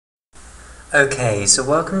Okay, so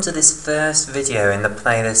welcome to this first video in the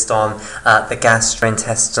playlist on the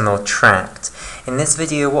gastrointestinal tract. In this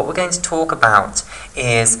video, what we're going to talk about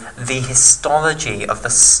is the histology of the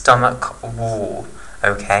stomach wall.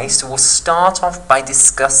 Okay, so we'll start off by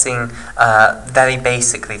discussing very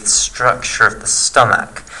basically the structure of the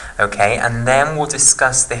stomach. Okay, and then we'll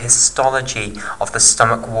discuss the histology of the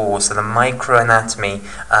stomach wall, so the microanatomy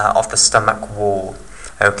of the stomach wall.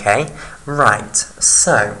 Okay, right,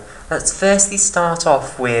 so let's firstly start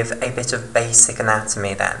off with a bit of basic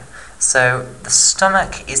anatomy then. So the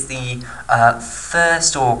stomach is the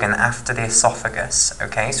first organ after the esophagus,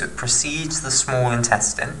 okay? So it precedes the small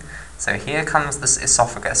intestine. So here comes the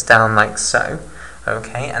esophagus down like so,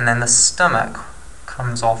 okay? And then the stomach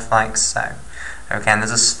comes off like so. Okay, and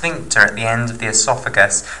there's a sphincter at the end of the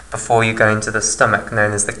esophagus before you go into the stomach,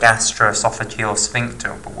 known as the gastroesophageal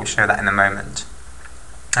sphincter, but we'll show that in a moment.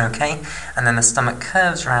 Okay, and then the stomach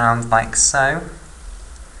curves around like so.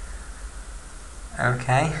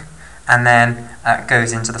 Okay, and then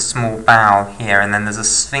goes into the small bowel here, and then there's a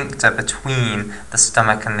sphincter between the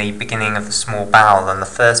stomach and the beginning of the small bowel, and the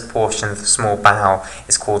first portion of the small bowel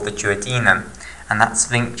is called the duodenum, and that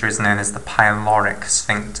sphincter is known as the pyloric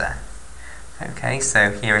sphincter. Okay, so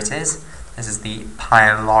here it is. This is the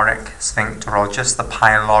pyloric sphincter, or just the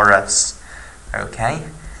pylorus. Okay.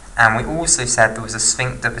 And we also said there was a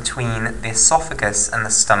sphincter between the esophagus and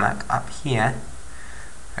the stomach up here,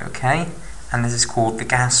 okay, and this is called the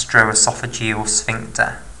gastroesophageal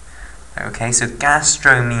sphincter. Okay, so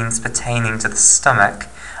gastro means pertaining to the stomach,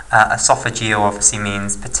 esophageal obviously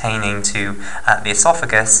means pertaining to the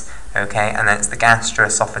esophagus, okay, and then it's the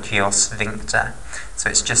gastroesophageal sphincter. So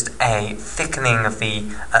it's just a thickening of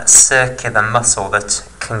the circular muscle that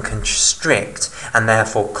can constrict and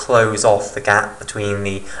therefore close off the gap between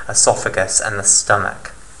the esophagus and the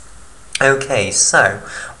stomach. Okay, so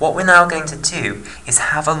what we're now going to do is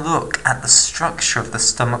have a look at the structure of the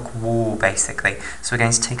stomach wall, basically. So we're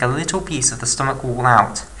going to take a little piece of the stomach wall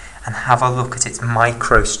out and have a look at its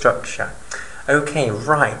microstructure. Okay,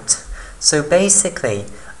 right. So basically,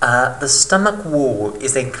 the stomach wall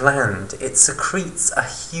is a gland. It secretes a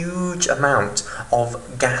huge amount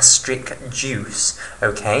of gastric juice.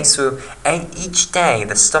 Okay, so each day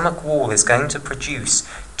the stomach wall is going to produce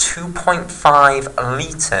 2.5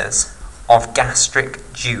 litres of gastric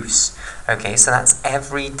juice. Okay, so that's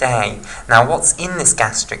every day. Now, what's in this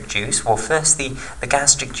gastric juice? Well, firstly, the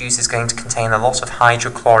gastric juice is going to contain a lot of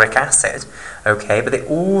hydrochloric acid, okay, but it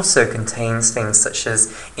also contains things such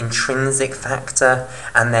as intrinsic factor,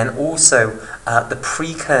 and then also the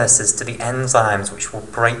precursors to the enzymes which will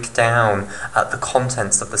break down the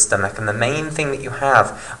contents of the stomach. And the main thing that you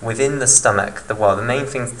have within the stomach, the main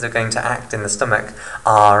things that are going to act in the stomach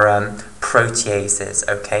are proteases,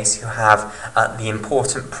 okay, so you have the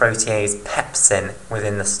important protease pepsin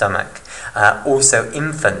within the stomach. Also,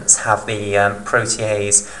 infants have the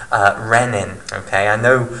protease renin, okay. I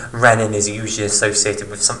know renin is usually associated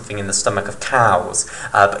with something in the stomach of cows,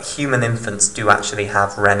 but human infants do actually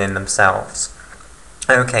have renin themselves.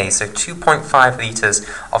 Okay, so 2.5 litres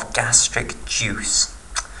of gastric juice.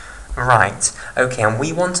 Right, okay, and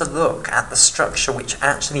we want to look at the structure which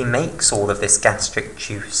actually makes all of this gastric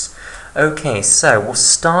juice. Okay, so we'll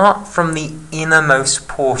start from the innermost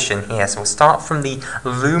portion here. So we'll start from the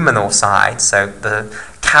luminal side. So the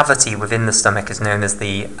cavity within the stomach is known as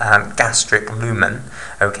the gastric lumen.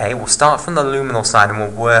 Okay, we'll start from the luminal side and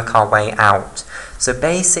we'll work our way out. So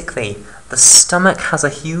basically, the stomach has a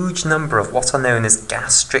huge number of what are known as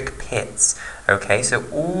gastric pits. Okay, so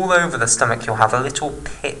all over the stomach you'll have a little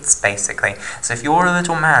pits, basically. So if you're a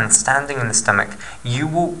little man standing in the stomach,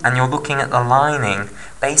 and you're looking at the lining,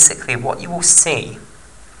 basically what you will see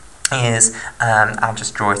is, I'll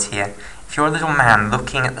just draw it here. If you're a little man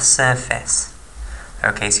looking at the surface,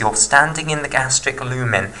 okay, so you're standing in the gastric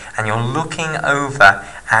lumen and you're looking over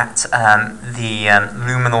at the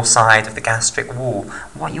luminal side of the gastric wall,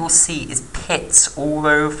 what you'll see is pits all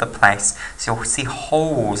over the place. So you'll see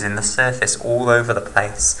holes in the surface all over the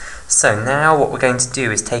place. So now what we're going to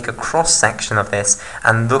do is take a cross section of this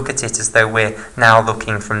and look at it as though we're now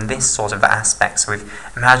looking from this sort of aspect. So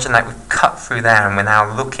imagine that we've cut through there and we're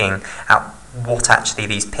now looking at what actually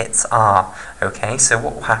these pits are. Okay, so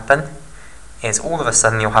what will happen is all of a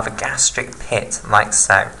sudden you'll have a gastric pit like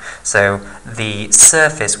so. So the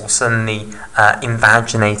surface will suddenly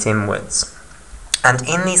invaginate inwards. And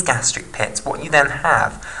in these gastric pits, what you then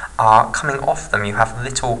have are, coming off them, you have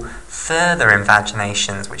little further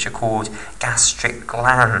invaginations which are called gastric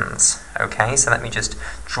glands. Okay, so let me just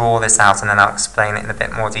draw this out and then I'll explain it in a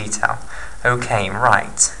bit more detail. Okay,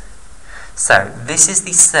 right. So this is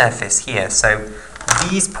the surface here. So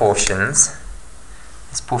these portions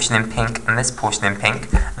this portion in pink and this portion in pink,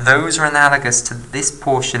 those are analogous to this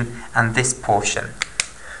portion and this portion.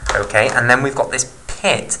 Okay, and then we've got this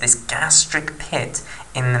pit, this gastric pit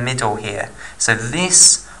in the middle here. So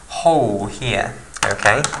this hole here,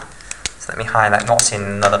 okay, so let me highlight, not in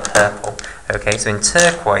another purple. Okay, so in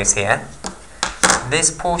turquoise here,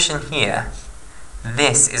 this portion here,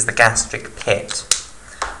 this is the gastric pit.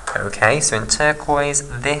 Okay, so in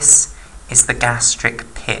turquoise, this is the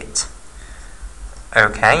gastric pit.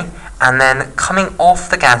 Okay, and then coming off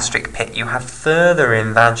the gastric pit, you have further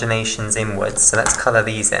invaginations inwards. So let's colour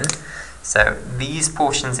these in. So these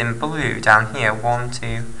portions in blue down here, 1,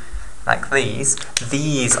 2, like these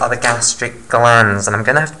are the gastric glands. And I'm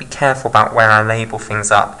going to have to be careful about where I label things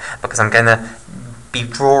up, because I'm going to be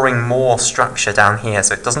drawing more structure down here,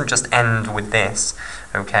 so it doesn't just end with this.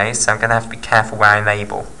 Okay, so I'm going to have to be careful where I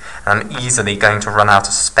label. And I'm easily going to run out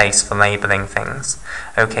of space for labelling things.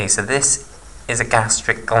 Okay, so this is a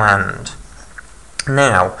gastric gland.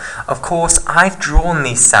 Now, of course, I've drawn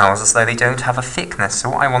these cells as though they don't have a thickness,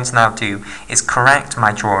 so what I want to now do is correct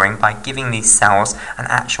my drawing by giving these cells an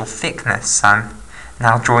actual thickness. So I'm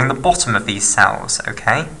now drawing the bottom of these cells,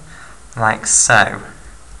 okay, like so.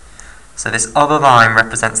 So this other line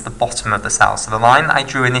represents the bottom of the cell. So the line that I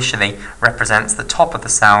drew initially represents the top of the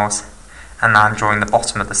cells, and now I'm drawing the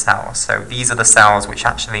bottom of the cells. So these are the cells which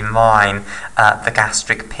actually line the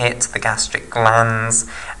gastric pit, the gastric glands,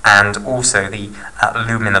 and also the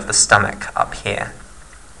lumen of the stomach up here.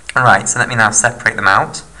 Alright, so let me now separate them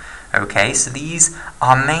out. Okay, so these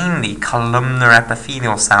are mainly columnar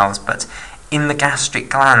epithelial cells, but in the gastric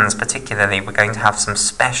glands particularly, we're going to have some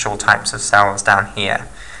special types of cells down here.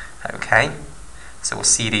 Okay, so we'll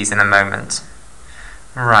see these in a moment.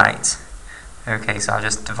 Right. Okay, so I'll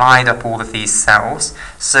just divide up all of these cells.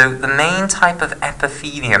 So the main type of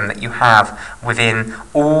epithelium that you have within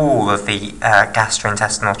all of the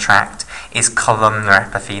gastrointestinal tract is columnar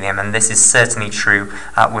epithelium, and this is certainly true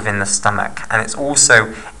within the stomach. And it's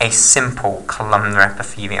also a simple columnar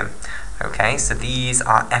epithelium. Okay, so these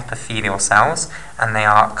are epithelial cells, and they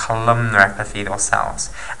are columnar epithelial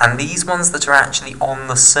cells. And these ones that are actually on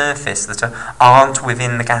the surface, that aren't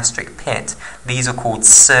within the gastric pit, these are called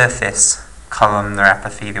surface columnar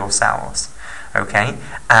epithelial cells. Okay,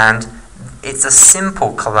 and it's a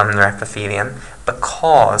simple columnar epithelium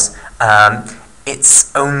because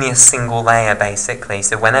it's only a single layer, basically.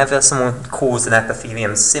 So whenever someone calls an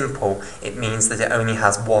epithelium simple, it means that it only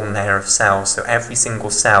has one layer of cells. So every single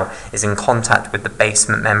cell is in contact with the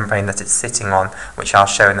basement membrane that it's sitting on, which I'll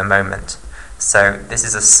show in a moment. So this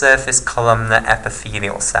is a surface columnar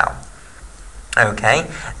epithelial cell. Okay,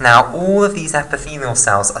 now all of these epithelial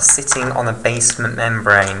cells are sitting on a basement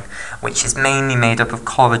membrane, which is mainly made up of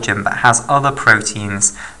collagen, but has other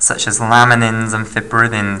proteins such as laminins and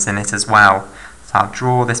fibrillins in it as well. So I'll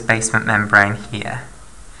draw this basement membrane here.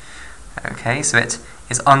 Okay, so it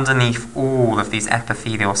is underneath all of these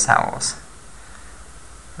epithelial cells,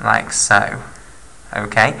 like so.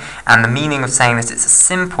 Okay, and the meaning of saying that it's a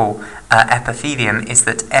simple epithelium is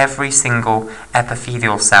that every single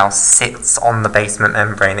epithelial cell sits on the basement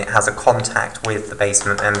membrane. It has a contact with the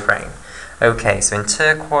basement membrane. Okay, so in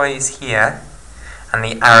turquoise here, and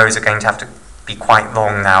the arrows are going to have to be quite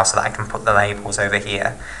long now so that I can put the labels over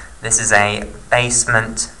here. This is a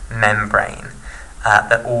basement membrane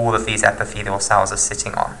that all of these epithelial cells are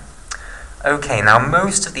sitting on. Okay, now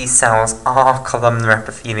most of these cells are columnar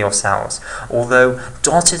epithelial cells, although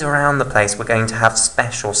dotted around the place we're going to have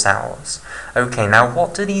special cells. Okay, now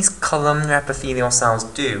what do these columnar epithelial cells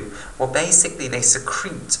do? Well, basically they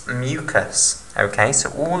secrete mucus. Okay, so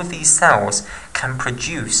all of these cells can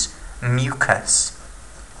produce mucus.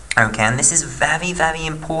 Okay, and this is very, very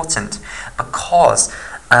important because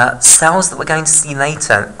cells that we're going to see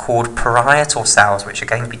later, called parietal cells, which are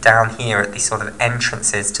going to be down here at these sort of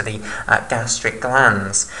entrances to the gastric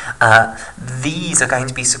glands, these are going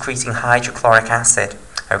to be secreting hydrochloric acid,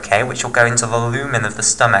 okay, which will go into the lumen of the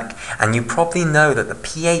stomach. And you probably know that the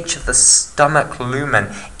pH of the stomach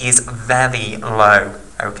lumen is very low.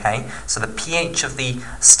 Okay, so the pH of the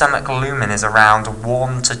stomach lumen is around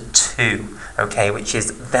 1 to 2, okay, which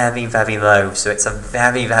is very, very low. So it's a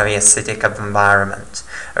very, very acidic environment.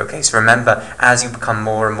 Okay, so remember, as you become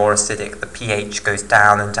more and more acidic, the pH goes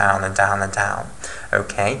down and down and down and down.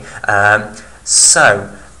 Okay,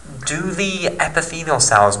 so do the epithelial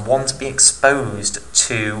cells want to be exposed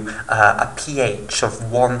to a pH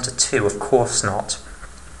of 1 to 2? Of course not.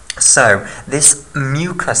 So this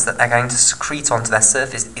mucus that they're going to secrete onto their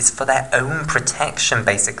surface is for their own protection,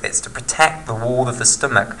 basically. It's to protect the wall of the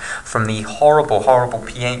stomach from the horrible, horrible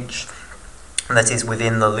pH that is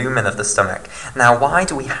within the lumen of the stomach. Now, why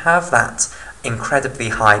do we have that incredibly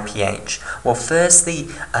high pH? Well, firstly,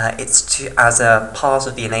 it's as a part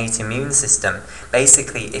of the innate immune system.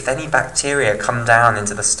 Basically, if any bacteria come down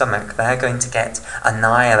into the stomach, they're going to get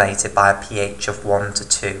annihilated by a pH of 1 to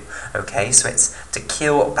 2. Okay, so it's to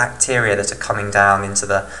kill bacteria that are coming down into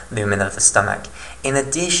the lumen of the stomach. In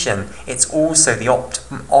addition, it's also the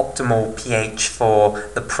optimal pH for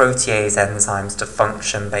the protease enzymes to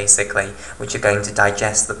function, basically, which are going to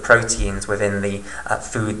digest the proteins within the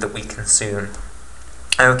food that we consume.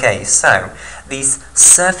 Okay, so these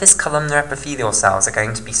surface columnar epithelial cells are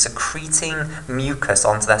going to be secreting mucus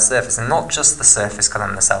onto their surface, and not just the surface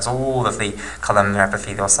columnar cells, all of the columnar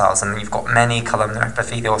epithelial cells, and you've got many columnar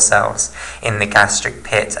epithelial cells in the gastric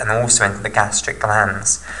pit and also into the gastric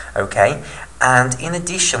glands, okay? And in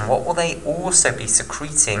addition, what will they also be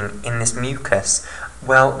secreting in this mucus?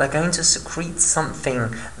 Well, they're going to secrete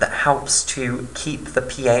something that helps to keep the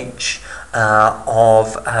pH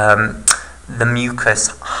of the mucus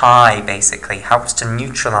high, basically, helps to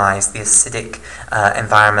neutralize the acidic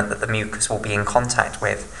environment that the mucus will be in contact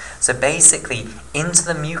with. So basically, into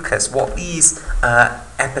the mucus, what these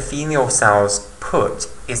epithelial cells put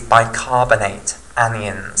is bicarbonate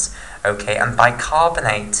anions, okay? And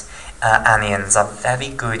bicarbonate anions are very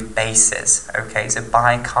good bases, okay? So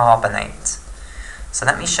bicarbonate. So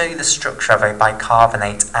let me show you the structure of a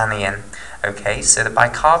bicarbonate anion, okay? So the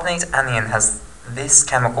bicarbonate anion has this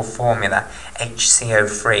chemical formula,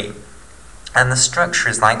 HCO3, and the structure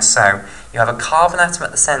is like so. You have a carbon atom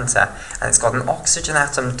at the center, and it's got an oxygen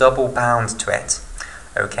atom double bound to it,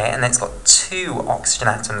 okay, and it's got 2 oxygen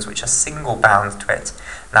atoms which are single bound to it.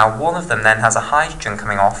 Now one of them then has a hydrogen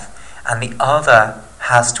coming off, and the other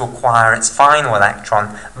has to acquire its final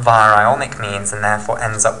electron via ionic means, and therefore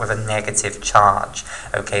ends up with a negative charge.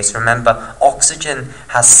 Okay, so remember, oxygen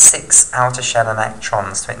has 6 outer shell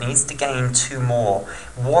electrons, so it needs to gain 2 more.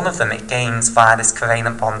 One of them it gains via this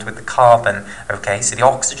covalent bond with the carbon. Okay, so the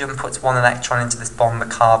oxygen puts 1 electron into this bond, the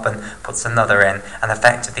carbon puts another in, and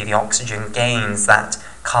effectively the oxygen gains that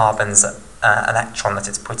carbon's electron that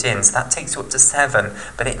it's put in. So that takes you up to 7,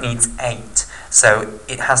 but it needs 8. So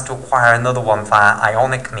it has to acquire another one via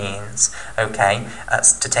ionic means, okay,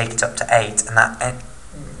 to take it up to 8, and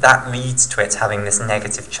that leads to it having this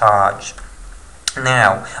negative charge.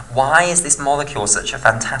 Now, why is this molecule such a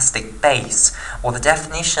fantastic base? Well, the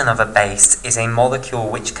definition of a base is a molecule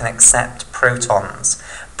which can accept protons.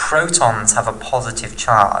 Protons have a positive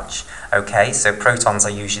charge, okay, so protons are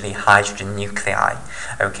usually hydrogen nuclei,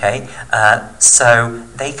 okay, so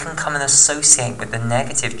they can come and associate with the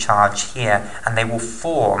negative charge here, and they will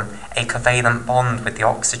form a covalent bond with the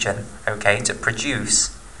oxygen, okay, to produce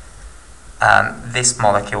this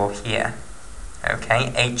molecule here,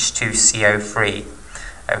 okay, H2CO3,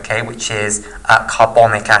 okay, which is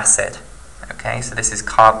carbonic acid, okay, so this is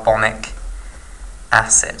carbonic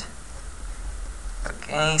acid.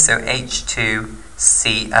 Okay, so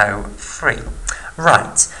H2CO3.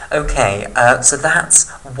 Right, okay, so that's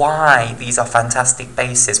why these are fantastic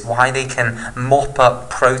bases, why they can mop up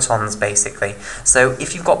protons, basically. So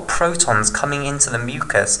if you've got protons coming into the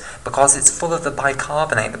mucus, because it's full of the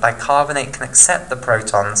bicarbonate can accept the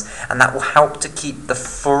protons, and that will help to keep the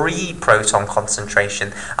free proton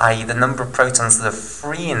concentration, i.e. the number of protons that are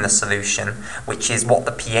free in the solution, which is what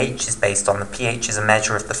the pH is based on. The pH is a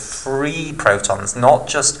measure of the free protons, not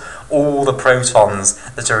just all the protons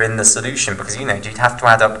that are in the solution, because, you know, you'd have to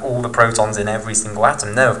add up all the protons in every single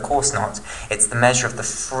atom. No, of course not. It's the measure of the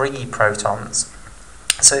free protons.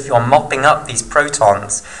 So if you're mopping up these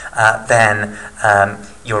protons, then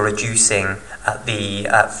you're reducing the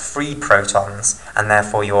free protons, and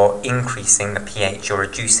therefore you're increasing the pH, you're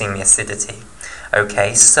reducing the acidity.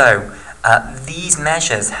 Okay, so these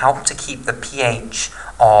measures help to keep the pH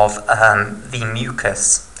of the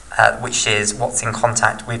mucus, which is what's in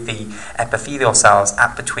contact with the epithelial cells,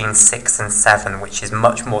 at between 6 and 7, which is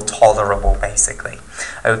much more tolerable, basically.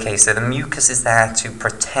 Okay, so the mucus is there to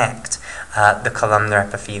protect the columnar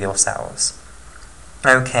epithelial cells.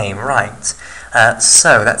 Okay, right.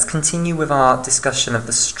 So let's continue with our discussion of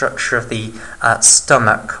the structure of the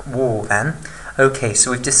stomach wall then. Okay,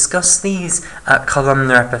 so we've discussed these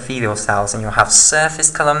columnar epithelial cells, and you'll have surface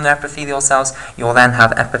columnar epithelial cells. You'll then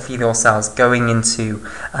have epithelial cells going into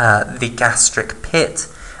the gastric pit.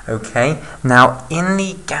 Okay, now in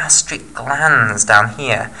the gastric glands down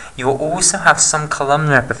here, you'll also have some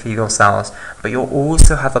columnar epithelial cells, but you'll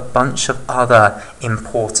also have a bunch of other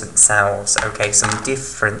important cells. Okay, some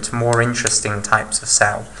different, more interesting types of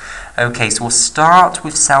cell. Okay, so we'll start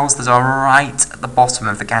with cells that are right at the bottom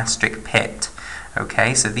of the gastric pit.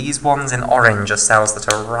 Okay, so these ones in orange are cells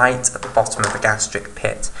that are right at the bottom of the gastric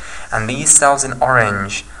pit. And these cells in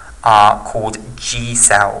orange are called G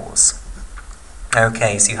cells.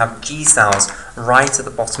 Okay, so you have G cells right at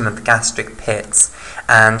the bottom of the gastric pits,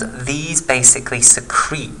 and these basically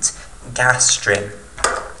secrete gastrin.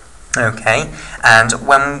 Okay, and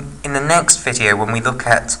in the next video, when we look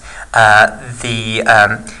at the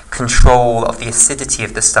control of the acidity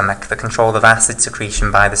of the stomach, the control of acid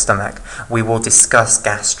secretion by the stomach, we will discuss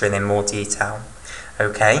gastrin in more detail.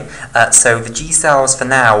 Okay, so the G cells, for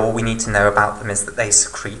now, all we need to know about them is that they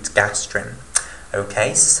secrete gastrin.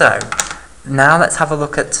 Okay, so now let's have a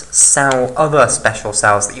look at other special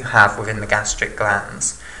cells that you have within the gastric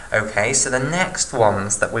glands. Okay, so the next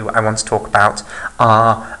ones that I want to talk about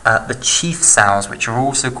are the chief cells, which are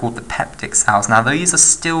also called the peptic cells. Now, these are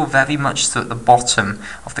still very much so at the bottom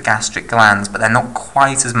of the gastric glands, but they're not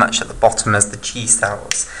quite as much at the bottom as the G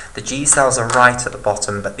cells. The G cells are right at the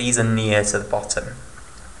bottom, but these are near to the bottom.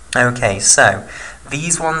 Okay, so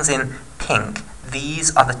these ones in pink,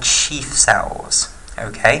 these are the chief cells.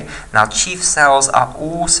 Okay, now chief cells are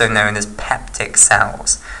also known as peptic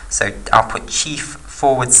cells. So I'll put chief /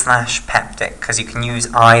 peptic because you can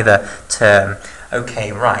use either term.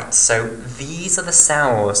 Okay, right, so these are the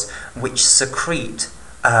cells which secrete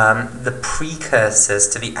the precursors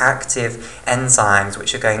to the active enzymes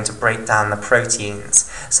which are going to break down the proteins.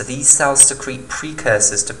 So these cells secrete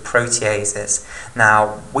precursors to proteases.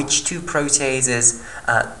 Now, which two proteases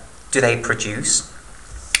do they produce?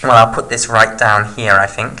 Well, I'll put this right down here, I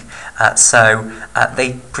think.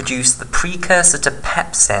 They produce the precursor to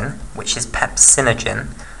pepsin, which is pepsinogen.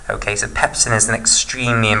 Okay, so pepsin is an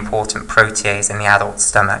extremely important protease in the adult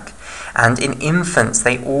stomach. And in infants,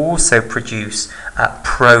 they also produce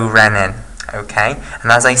prorenin. Okay,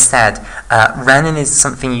 and as I said, renin is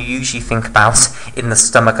something you usually think about in the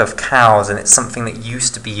stomach of cows, and it's something that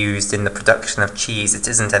used to be used in the production of cheese. It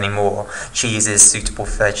isn't anymore. Cheese is suitable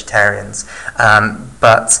for vegetarians,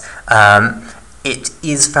 but it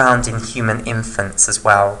is found in human infants as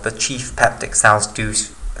well. The chief peptic cells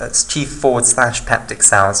chief / peptic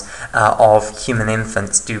cells of human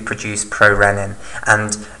infants do produce prorenin,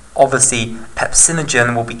 and obviously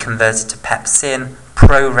pepsinogen will be converted to pepsin,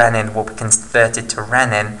 prorenin will be converted to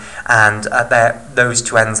renin, and those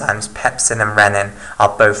two enzymes, pepsin and renin,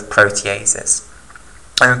 are both proteases.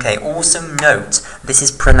 Okay, also note, this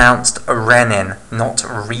is pronounced renin, not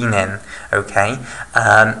renin, okay?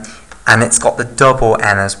 And it's got the double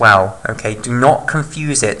N as well, okay? Do not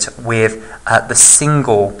confuse it with the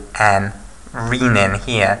single N, renin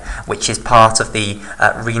here, which is part of the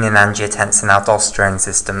renin-angiotensin-aldosterone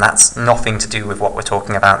system. That's nothing to do with what we're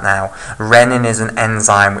talking about now. Renin is an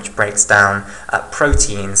enzyme which breaks down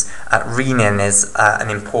proteins. Renin is an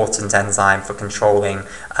important enzyme for controlling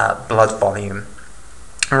blood volume.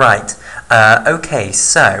 Right, okay,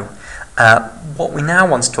 so what we now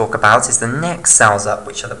want to talk about is the next cells up,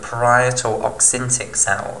 which are the parietal oxyntic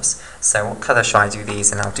cells. So what colour shall I do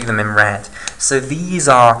these in? I'll do them in red. So these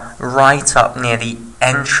are right up near the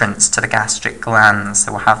entrance to the gastric glands.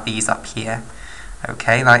 So we'll have these up here.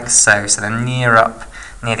 Okay, like so. So they're near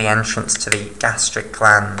the entrance to the gastric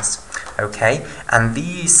glands. Okay, and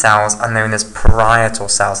these cells are known as parietal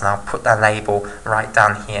cells, and I'll put their label right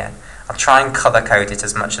down here. I'll try and colour code it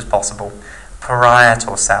as much as possible.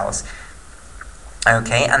 Parietal cells.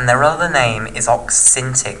 Okay, and their other name is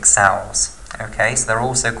oxyntic cells. Okay, so they're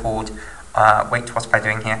also called, wait, what am I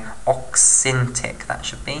doing here? Oxyntic, that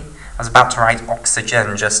should be. I was about to write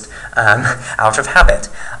oxygen, just out of habit.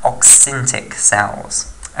 Oxyntic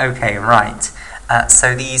cells. Okay, right.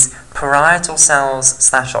 So these parietal cells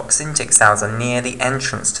 / oxyntic cells are near the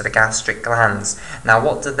entrance to the gastric glands. Now,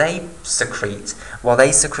 what do they secrete? Well,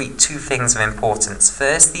 they secrete two things of importance.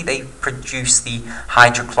 Firstly, they produce the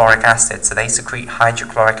hydrochloric acid. So they secrete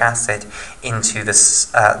hydrochloric acid into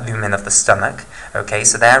the lumen of the stomach. Okay,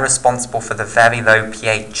 so they're responsible for the very low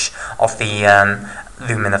pH of the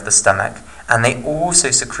lumen of the stomach. And they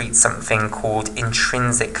also secrete something called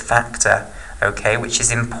intrinsic factor, okay, which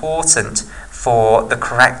is important for the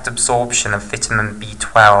correct absorption of vitamin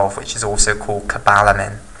B12, which is also called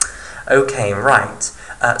cobalamin. Okay, right.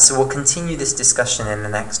 So we'll continue this discussion in the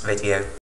next video.